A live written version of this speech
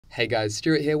Hey guys,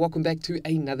 Stuart here. Welcome back to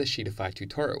another Sheetify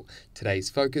tutorial. Today's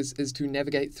focus is to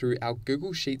navigate through our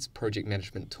Google Sheets project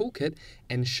management toolkit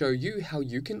and show you how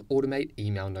you can automate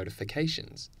email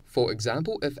notifications. For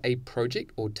example, if a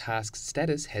project or task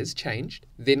status has changed,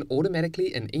 then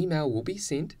automatically an email will be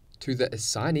sent to the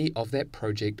assignee of that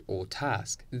project or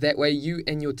task. That way you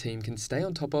and your team can stay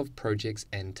on top of projects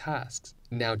and tasks.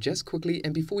 Now just quickly,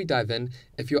 and before we dive in,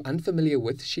 if you're unfamiliar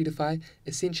with Sheetify,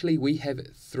 essentially we have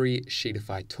 3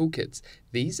 Sheetify toolkits.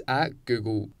 These are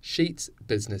Google Sheets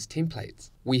business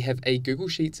templates. We have a Google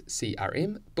Sheets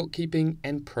CRM, bookkeeping,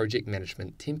 and project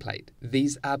management template.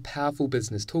 These are powerful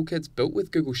business toolkits built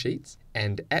with Google Sheets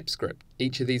and AppScript.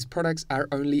 Each of these products are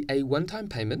only a one-time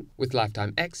payment with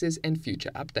lifetime access and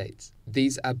future updates.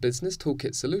 These are business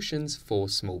toolkit solutions for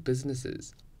small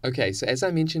businesses. Okay, so as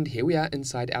I mentioned, here we are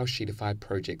inside our Sheetify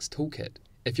Projects toolkit.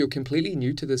 If you're completely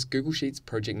new to this Google Sheets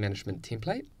project management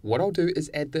template, what I'll do is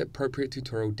add the appropriate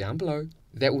tutorial down below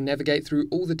that will navigate through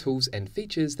all the tools and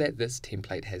features that this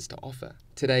template has to offer.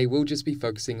 Today, we'll just be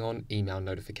focusing on email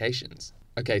notifications.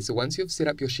 Okay, so once you've set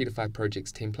up your Sheetify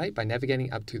Projects template by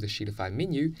navigating up to the Sheetify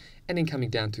menu and then coming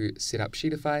down to Set Up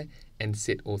Sheetify and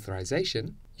Set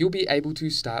Authorization, you'll be able to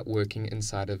start working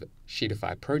inside of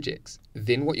Sheetify Projects.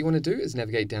 Then what you want to do is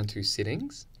navigate down to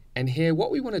Settings, and here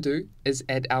what we want to do is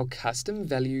add our custom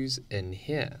values in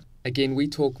here. Again, we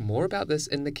talk more about this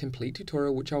in the complete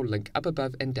tutorial, which I'll link up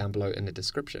above and down below in the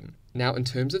description. Now, in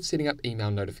terms of setting up email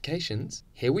notifications,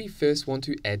 here we first want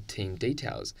to add team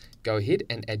details. Go ahead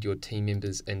and add your team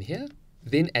members in here,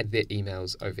 then add their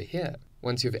emails over here.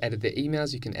 Once you've added their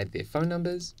emails, you can add their phone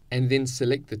numbers and then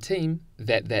select the team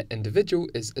that that individual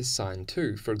is assigned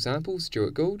to. For example,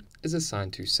 Stuart Gould is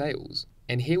assigned to sales.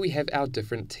 And here we have our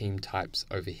different team types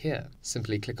over here.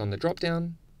 Simply click on the drop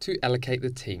down to allocate the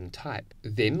team type.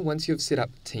 Then once you've set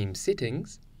up team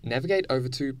settings, navigate over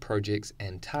to projects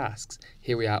and tasks.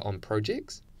 Here we are on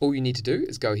projects. All you need to do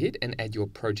is go ahead and add your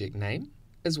project name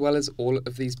as well as all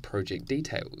of these project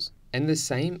details. And the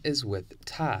same is with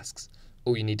tasks.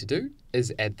 All you need to do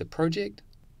is add the project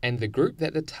and the group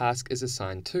that the task is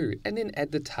assigned to, and then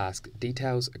add the task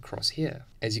details across here.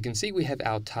 As you can see, we have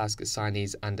our task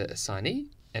assignees under assignee,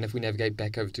 and if we navigate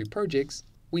back over to projects,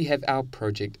 we have our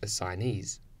project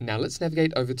assignees. Now let's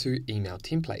navigate over to email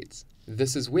templates.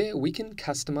 This is where we can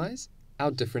customize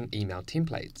our different email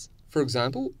templates. For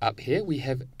example, up here we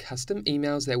have custom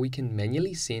emails that we can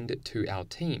manually send to our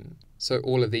team. So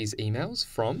all of these emails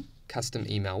from custom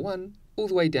email 1 all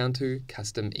the way down to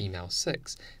custom email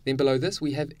 6. Then below this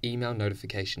we have email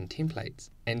notification templates,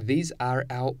 and these are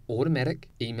our automatic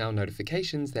email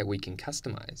notifications that we can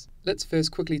customize. Let's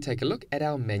first quickly take a look at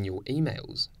our manual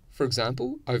emails. For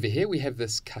example, over here we have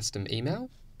this custom email,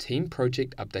 team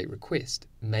project update request.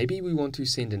 Maybe we want to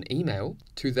send an email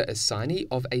to the assignee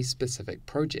of a specific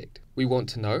project. We want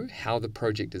to know how the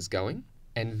project is going,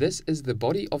 and this is the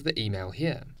body of the email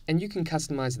here, and you can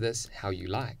customize this how you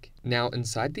like. Now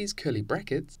inside these curly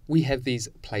brackets, we have these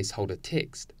placeholder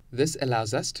text. This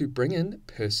allows us to bring in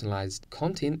personalized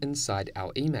content inside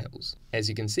our emails. As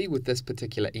you can see with this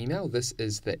particular email, this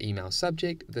is the email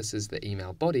subject, this is the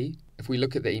email body. If we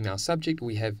look at the email subject,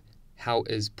 we have how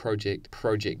is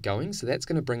project going, so that's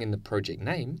going to bring in the project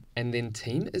name, and then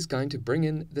team is going to bring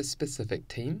in the specific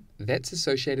team that's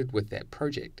associated with that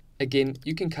project. Again,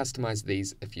 you can customize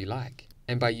these if you like,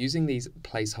 and by using these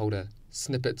placeholder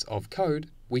snippets of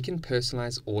code, we can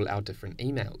personalize all our different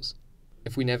emails.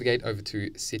 If we navigate over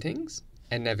to settings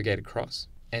and navigate across,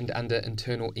 and under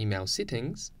internal email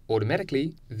settings,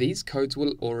 automatically these codes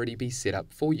will already be set up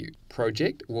for you.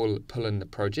 Project will pull in the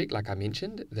project like I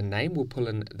mentioned, the name will pull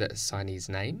in the assignee's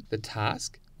name, the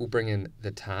task will bring in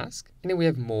the task, and then we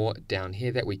have more down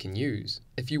here that we can use.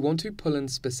 If you want to pull in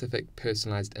specific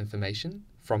personalized information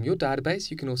from your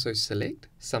database, you can also select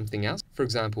something else, for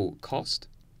example cost,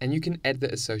 and you can add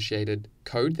the associated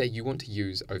code that you want to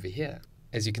use over here.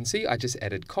 As you can see, I just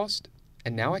added cost,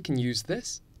 and now I can use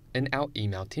this in our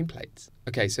email templates.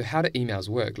 Okay, so how do emails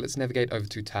work? Let's navigate over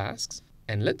to tasks,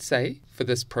 and let's say for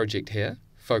this project here,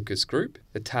 focus group,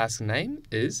 the task name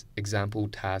is example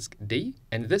task D,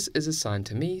 and this is assigned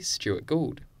to me, Stuart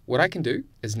Gould. What I can do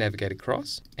is navigate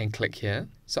across and click here.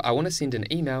 So I want to send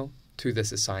an email to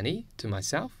this assignee, to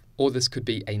myself, or this could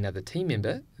be another team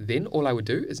member. Then all I would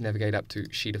do is navigate up to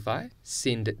Sheetify,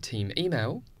 send team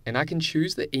email, and I can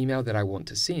choose the email that I want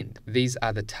to send. These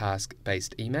are the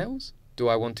task-based emails. Do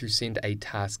I want to send a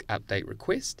task update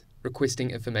request,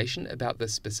 requesting information about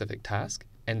this specific task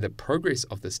and the progress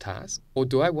of this task? Or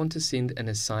do I want to send an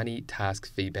assignee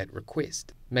task feedback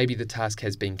request? Maybe the task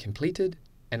has been completed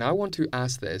and I want to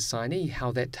ask the assignee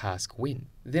how that task went.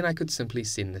 Then I could simply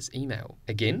send this email.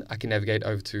 Again, I can navigate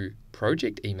over to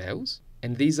Project Emails,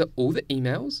 and these are all the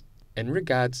emails in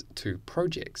regards to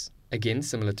projects. Again,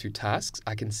 similar to tasks,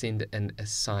 I can send an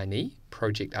assignee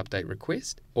project update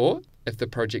request, or if the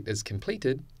project is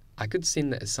completed, I could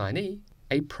send the assignee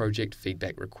a project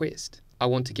feedback request. I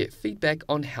want to get feedback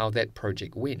on how that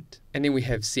project went. And then we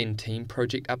have send team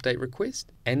project update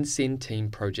request and send team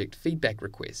project feedback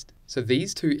request. So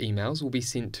these two emails will be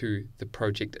sent to the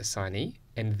project assignee,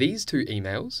 and these two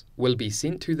emails will be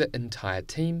sent to the entire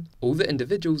team, all the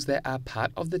individuals that are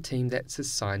part of the team that's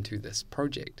assigned to this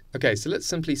project. Okay, so let's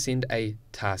simply send a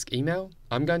task email.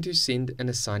 I'm going to send an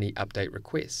assignee update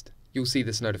request. You'll see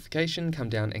this notification, come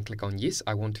down and click on yes,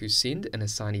 I want to send an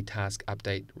assignee task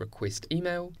update request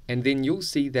email, and then you'll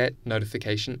see that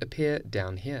notification appear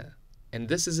down here. And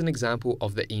this is an example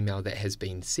of the email that has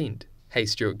been sent. Hey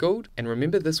Stuart Gould, and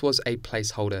remember this was a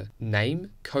placeholder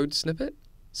name code snippet,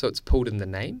 so it's pulled in the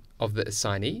name of the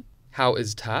assignee. How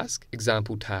is task,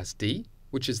 example task D,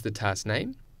 which is the task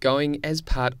name, going as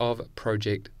part of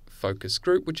project focus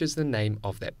group, which is the name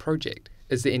of that project.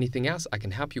 Is there anything else I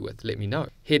can help you with? Let me know.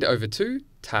 Head over to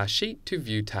Task Sheet to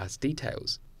view task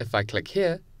details. If I click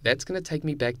here, that's going to take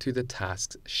me back to the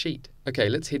tasks sheet. Okay,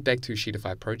 let's head back to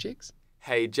Sheetify Projects.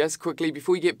 Hey, just quickly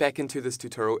before we get back into this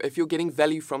tutorial, if you're getting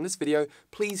value from this video,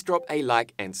 please drop a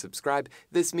like and subscribe.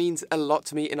 This means a lot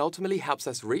to me and ultimately helps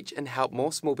us reach and help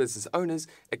more small business owners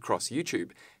across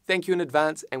YouTube. Thank you in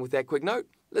advance, and with that quick note,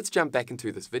 let's jump back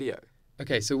into this video.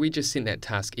 Okay, so we just sent that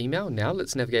task email. Now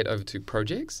let's navigate over to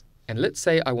Projects. And let's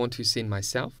say I want to send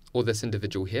myself, or this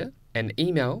individual here, an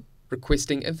email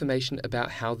requesting information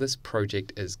about how this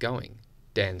project is going,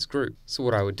 Dan's group. So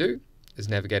what I would do is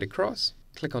navigate across,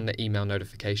 click on the email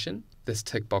notification, this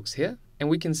tick box here, and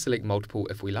we can select multiple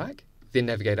if we like, then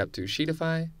navigate up to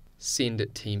Sheetify, send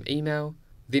team email,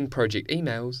 then project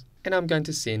emails, and I'm going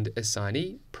to send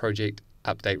assignee project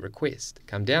update request.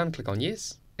 Come down, click on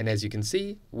yes, and as you can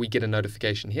see, we get a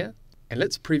notification here, and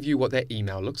let's preview what that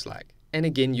email looks like. And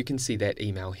again, you can see that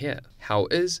email here. How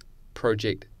is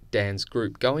project Dan's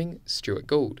group going, Stuart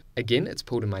Gould? Again, it's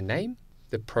pulled in my name,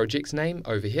 the project's name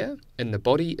over here, in the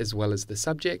body as well as the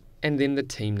subject, and then the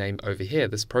team name over here.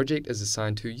 This project is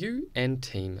assigned to you and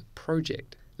team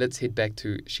project. Let's head back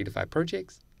to Sheetify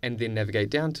Projects and then navigate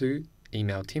down to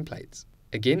email templates.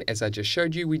 Again, as I just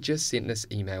showed you, we just sent this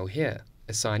email here.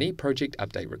 Assignee project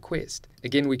update request.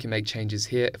 Again, we can make changes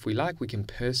here if we like. We can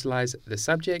personalize the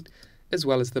subject as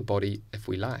well as the body if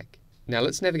we like. Now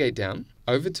let's navigate down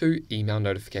over to email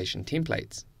notification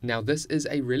templates. Now this is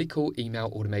a really cool email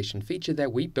automation feature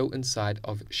that we built inside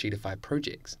of Sheetify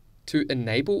Projects. To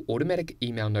enable automatic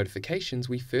email notifications,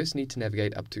 we first need to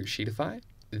navigate up to Sheetify,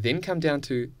 then come down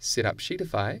to Set up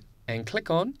Sheetify and click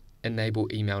on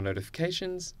Enable Email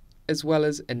Notifications as well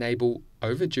as Enable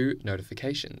Overdue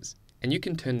Notifications. And you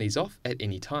can turn these off at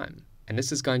any time. And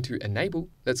this is going to enable,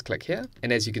 let's click here,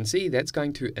 and as you can see, that's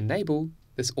going to enable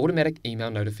this automatic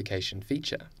email notification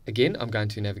feature. Again, I'm going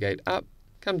to navigate up,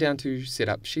 come down to Set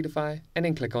up Sheetify, and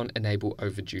then click on Enable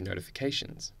Overdue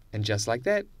Notifications. And just like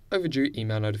that, overdue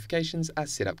email notifications are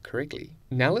set up correctly.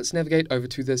 Now let's navigate over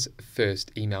to this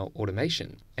first email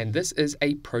automation. And this is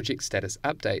a project status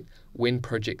update. When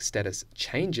project status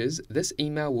changes, this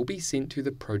email will be sent to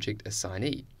the project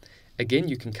assignee. Again,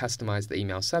 you can customize the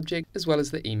email subject as well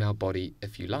as the email body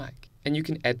if you like. And you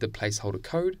can add the placeholder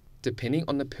code depending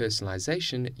on the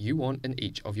personalization you want in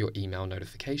each of your email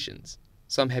notifications.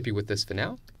 So I'm happy with this for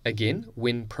now. Again,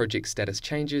 when project status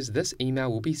changes, this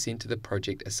email will be sent to the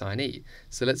project assignee.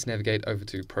 So let's navigate over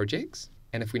to Projects.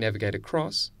 And if we navigate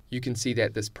across, you can see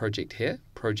that this project here,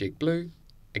 Project Blue,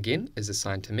 again, is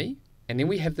assigned to me. And then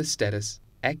we have the status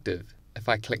active. If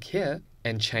I click here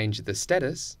and change the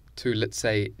status to, let's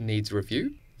say, needs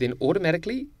review, then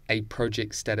automatically a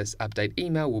project status update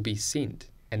email will be sent,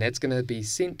 and that's going to be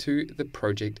sent to the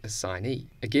project assignee.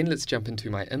 Again, let's jump into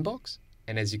my inbox,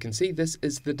 and as you can see, this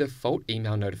is the default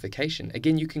email notification.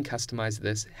 Again, you can customize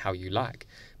this how you like.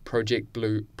 Project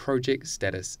Blue project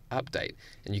status update,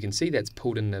 and you can see that's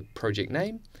pulled in the project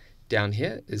name. Down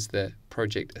here is the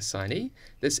project assignee.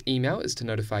 This email is to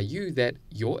notify you that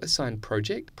your assigned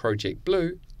project, Project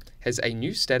Blue, has a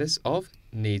new status of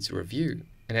needs review,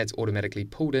 and that's automatically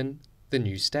pulled in the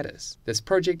new status. This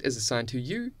project is assigned to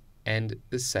you and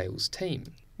the sales team.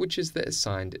 which is the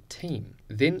assigned team.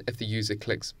 Then if the user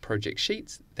clicks Project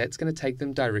Sheets, that's going to take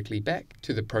them directly back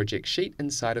to the project sheet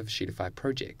inside of Sheetify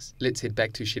Projects. Let's head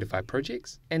back to Sheetify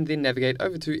Projects and then navigate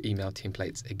over to Email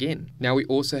Templates again. Now we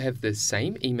also have the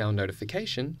same email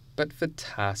notification, but for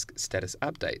task status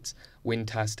updates. When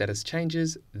task status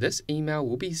changes, this email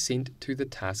will be sent to the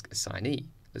task assignee.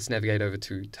 Let's navigate over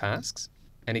to Tasks.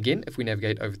 And again, if we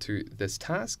navigate over to this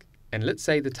task, and let's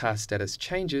say the task status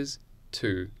changes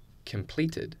to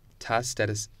completed. Task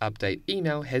status update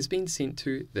email has been sent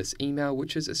to this email,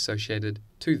 which is associated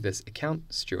to this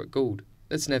account, Stuart Gould.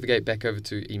 Let's navigate back over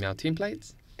to Email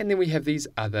Templates. And then we have these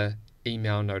other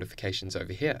email notifications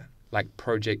over here, like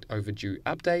project overdue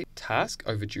update, task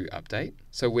overdue update.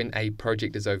 So when a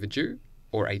project is overdue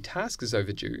or a task is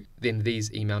overdue, then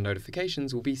these email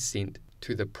notifications will be sent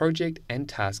to the project and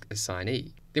task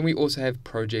assignee. Then we also have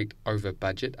project over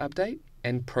budget update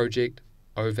and project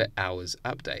over hours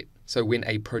update. So when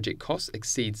a project cost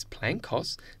exceeds planned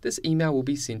costs, this email will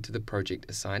be sent to the project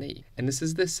assignee. And this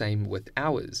is the same with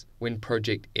hours. When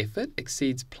project effort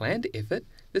exceeds planned effort,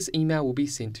 this email will be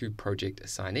sent to project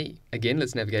assignee. Again,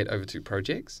 let's navigate over to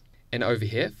projects. And over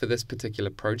here, for this particular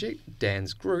project,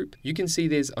 Dan's group, you can see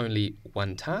there's only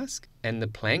one task and the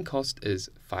planned cost is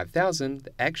 5,000.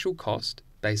 The actual cost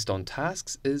based on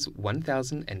tasks is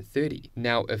 1,030.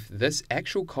 Now, if this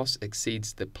actual cost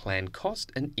exceeds the planned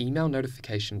cost, an email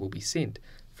notification will be sent.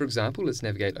 For example, let's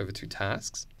navigate over to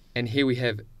tasks. And here we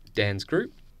have Dan's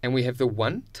group and we have the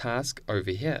one task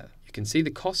over here. You can see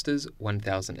the cost is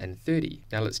 1,030.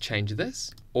 Now let's change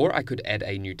this, or I could add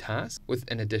a new task with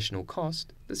an additional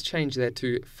cost. Let's change that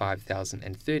to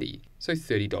 5,030, so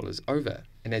 $30 over.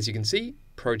 And as you can see,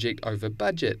 project over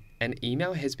budget, an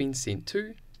email has been sent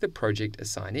to the project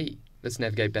assignee. Let's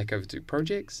navigate back over to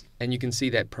projects, and you can see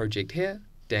that project here,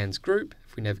 Dan's group,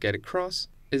 if we navigate across,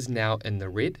 is now in the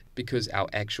red because our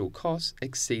actual costs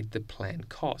exceed the planned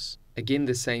costs. Again,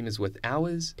 the same as with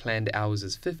hours. Planned hours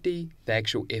is 50. The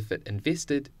actual effort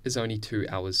invested is only 2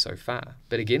 hours so far.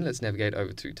 But again, let's navigate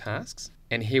over to tasks.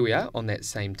 And here we are on that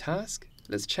same task.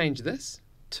 Let's change this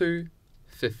to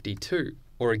 52.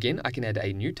 Or again, I can add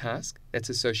a new task that's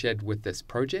associated with this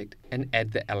project and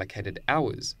add the allocated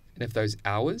hours. And if those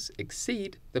hours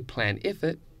exceed the planned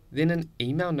effort, then an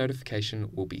email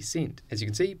notification will be sent. As you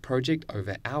can see, project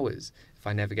over hours. If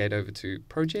I navigate over to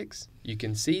projects, you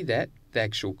can see that the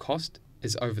actual cost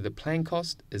is over the planned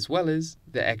cost, as well as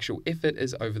the actual effort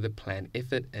is over the planned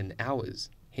effort in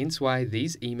hours. Hence why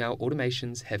these email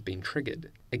automations have been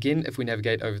triggered. Again, if we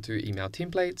navigate over to email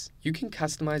templates, you can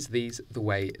customize these the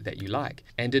way that you like.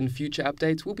 And in future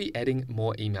updates, we'll be adding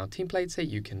more email templates that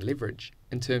you can leverage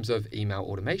in terms of email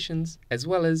automations, as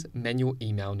well as manual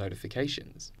email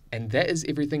notifications. And that is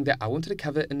everything that I wanted to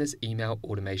cover in this email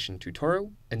automation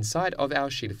tutorial inside of our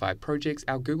Sheetify Projects,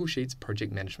 our Google Sheets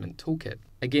project management toolkit.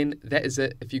 Again, that is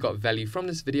it. If you got value from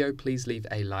this video, please leave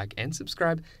a like and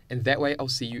subscribe, and that way I'll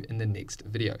see you in the next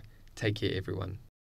video. Take care, everyone.